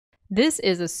This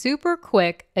is a super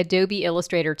quick Adobe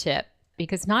Illustrator tip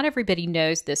because not everybody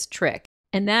knows this trick.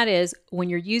 And that is when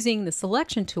you're using the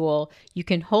selection tool, you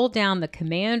can hold down the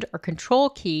Command or Control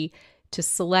key to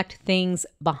select things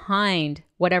behind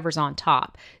whatever's on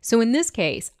top. So in this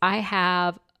case, I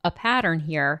have a pattern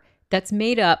here that's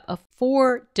made up of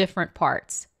 4 different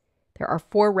parts. There are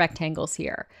 4 rectangles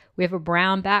here. We have a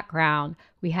brown background,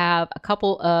 we have a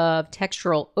couple of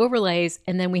textural overlays,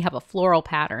 and then we have a floral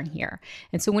pattern here.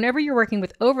 And so whenever you're working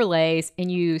with overlays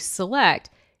and you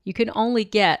select, you can only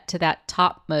get to that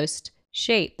topmost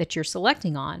shape that you're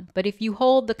selecting on. But if you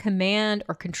hold the Command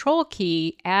or Control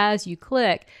key as you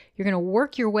click, you're going to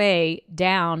work your way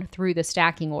down through the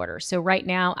stacking order. So right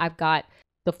now I've got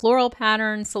the floral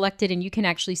pattern selected, and you can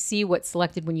actually see what's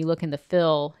selected when you look in the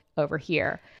fill over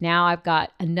here. Now I've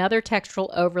got another textural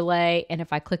overlay, and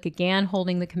if I click again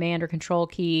holding the Command or Control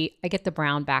key, I get the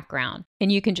brown background.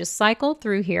 And you can just cycle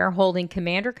through here holding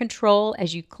Command or Control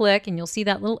as you click, and you'll see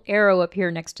that little arrow up here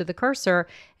next to the cursor,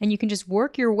 and you can just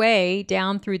work your way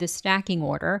down through the stacking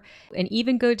order and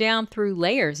even go down through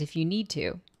layers if you need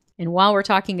to. And while we're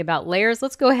talking about layers,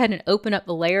 let's go ahead and open up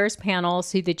the layers panel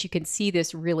so that you can see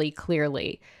this really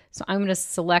clearly. So I'm going to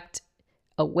select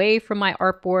away from my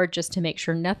artboard just to make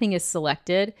sure nothing is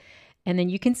selected. And then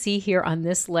you can see here on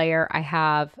this layer, I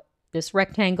have this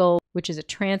rectangle, which is a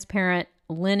transparent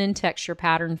linen texture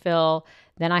pattern fill.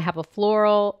 Then I have a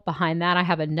floral. Behind that, I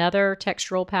have another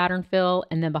textural pattern fill.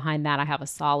 And then behind that, I have a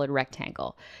solid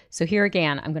rectangle. So here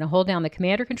again, I'm going to hold down the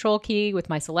Command or Control key with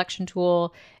my selection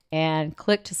tool and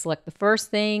click to select the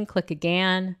first thing, click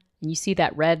again. And you see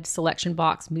that red selection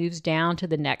box moves down to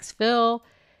the next fill,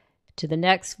 to the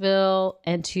next fill,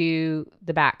 and to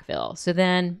the back fill. So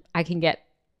then I can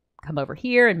come over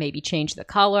here and maybe change the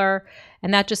color,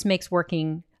 and that just makes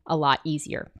working a lot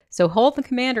easier. So hold the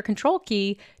Command or Control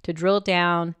key to drill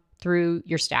down through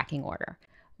your stacking order.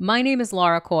 My name is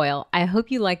Laura Coyle. I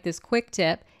hope you like this quick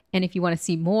tip, and if you want to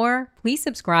see more, please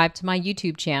subscribe to my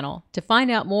YouTube channel. To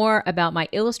find out more about my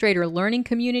Illustrator learning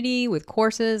community with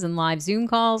courses and live Zoom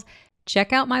calls,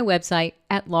 check out my website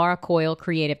at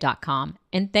lauracoylecreative.com.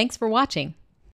 And thanks for watching.